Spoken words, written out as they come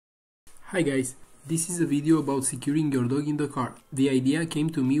Hi guys, this is a video about securing your dog in the car. The idea came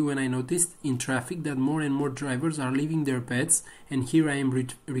to me when I noticed in traffic that more and more drivers are leaving their pets, and here I am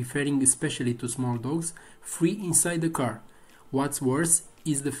referring especially to small dogs, free inside the car. What's worse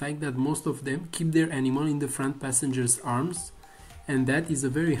is the fact that most of them keep their animal in the front passenger's arms, and that is a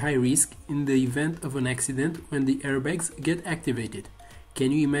very high risk in the event of an accident when the airbags get activated.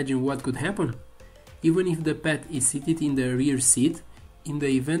 Can you imagine what could happen? Even if the pet is seated in the rear seat, in the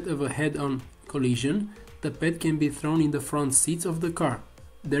event of a head-on collision, the pet can be thrown in the front seats of the car.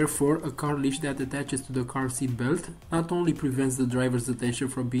 Therefore, a car leash that attaches to the car seat belt not only prevents the driver's attention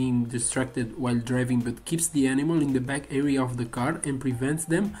from being distracted while driving, but keeps the animal in the back area of the car and prevents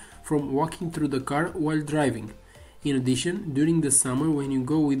them from walking through the car while driving. In addition, during the summer when you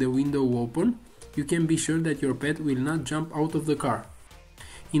go with the window open, you can be sure that your pet will not jump out of the car.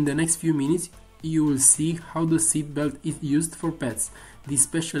 In the next few minutes, you will see how the seat belt is used for pets. This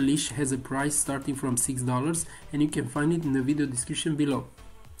special leash has a price starting from $6 and you can find it in the video description below.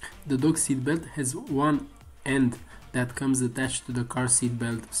 The dog seat belt has one end that comes attached to the car seat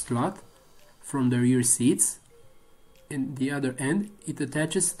belt slot from the rear seats, and the other end it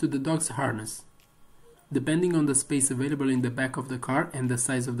attaches to the dog's harness. Depending on the space available in the back of the car and the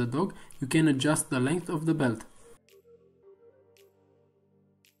size of the dog, you can adjust the length of the belt.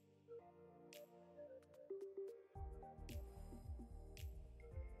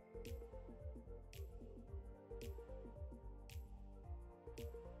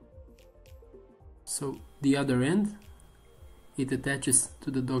 So the other end, it attaches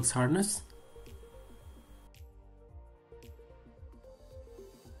to the dog's harness.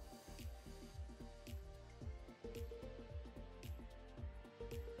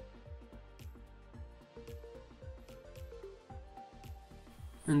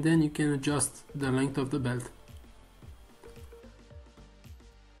 And then you can adjust the length of the belt.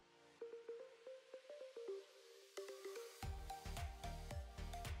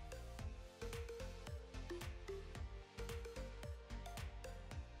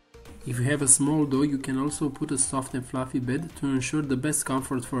 If you have a small dog, you can also put a soft and fluffy bed to ensure the best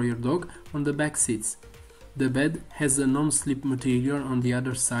comfort for your dog on the back seats. The bed has a non-slip material on the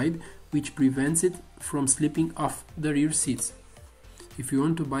other side, which prevents it from slipping off the rear seats. If you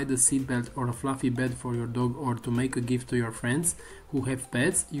want to buy the seat belt or a fluffy bed for your dog or to make a gift to your friends who have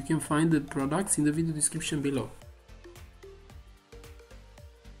pets, you can find the products in the video description below.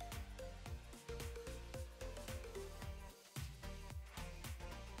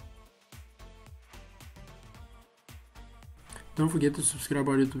 Don't forget to subscribe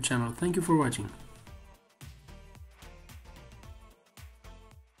our YouTube channel. Thank you for watching.